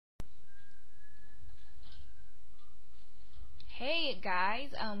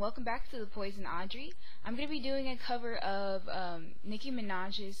Alright guys, welcome back to the Poison Audrey. I'm going to be doing a cover of Nicki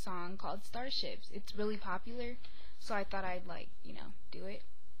Minaj's song called Starships. It's really popular, so I thought I'd do it.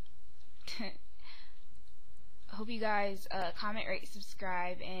 I hope you guys comment, rate,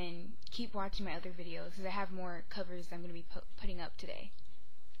 subscribe, and keep watching my other videos because I have more covers I'm going to be putting up today.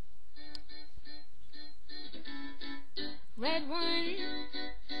 Red one.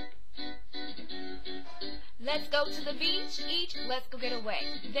 Let's go to the beach, let's go get away.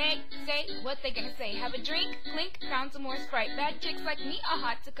 They say what they gonna say. Have a drink, clink, found some more Sprite. Bad chicks like me are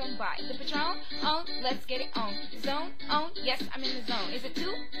hot to come by. The Patron, on, let's get it on. Zone, on, yes, I'm in the zone. Is it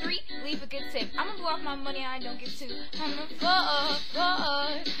 2, 3? Leave a good tip. I'ma blow off my money, I don't get two. On the floor,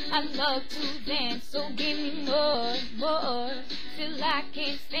 I love to dance, so give me more. Till I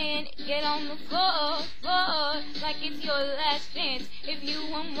can't stand it, get on the floor, like it's your last chance. If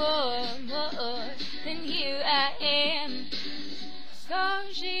you want more, then here I am.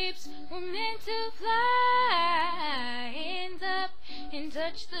 Starships were meant to fly, hands up and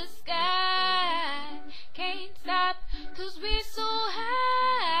touch the sky. Can't stop 'cause we're so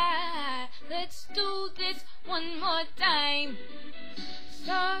high. Let's do this one more time.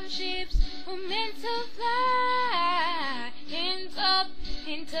 Starships were meant to fly, hands up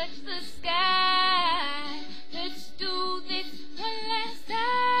and touch the sky. Let's do this one last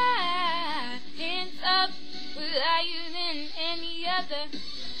time. Hands up, we're higher than any other.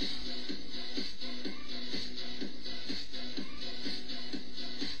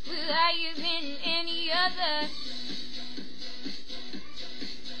 We're higher than any other.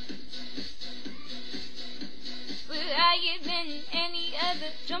 We're higher than any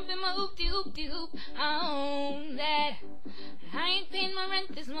other. Jump in my hoop-de-hoop-de-hoop. I own that. I ain't paying my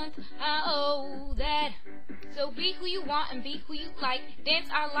rent this month. I owe that. So be who you want and be who you like. Dance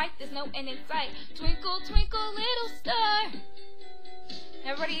our life, there's no end in sight. Twinkle, twinkle, little star.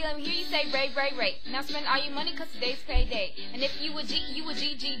 Everybody let me hear you say Ray. Now spend all your money 'cause today's payday. And if you a G, you a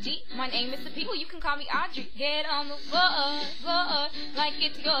G. My name is the people, you can call me Audrey. Get on the floor, like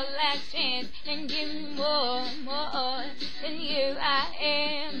it's your last chance. And give me more. And here I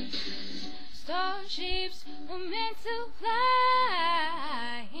am. Starships were meant to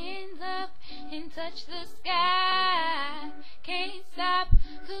fly, hands up and touch the sky. Can't stop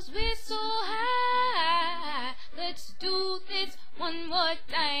 'cause we're so high. Let's do this one more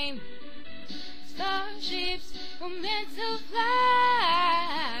time. Starships were meant to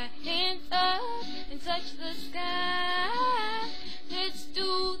fly, hands up and touch the sky. Let's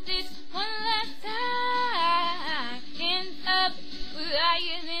do this one last time. Hands up, we're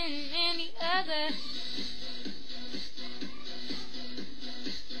higher than any other.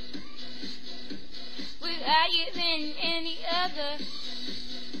 We're higher than any other.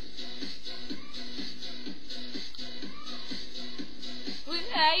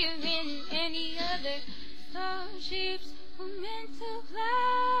 We're higher than any other. Starships were meant to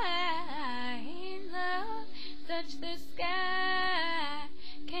fly, hands up, touch the sky.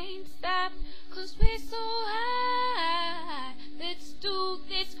 Can't stop 'cause we're so high. Let's do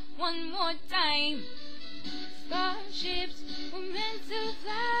this one more time. Starships were meant to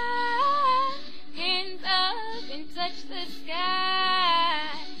fly, hands up and touch the sky.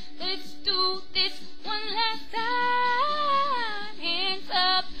 Let's do this one last time. Hands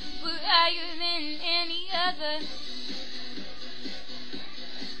up, we're higher than any other.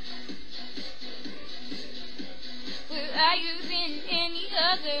 We're higher than any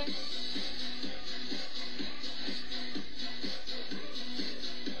other.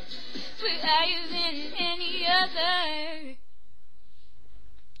 We're higher than any other.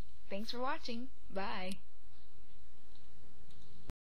 Thanks for watching. Bye.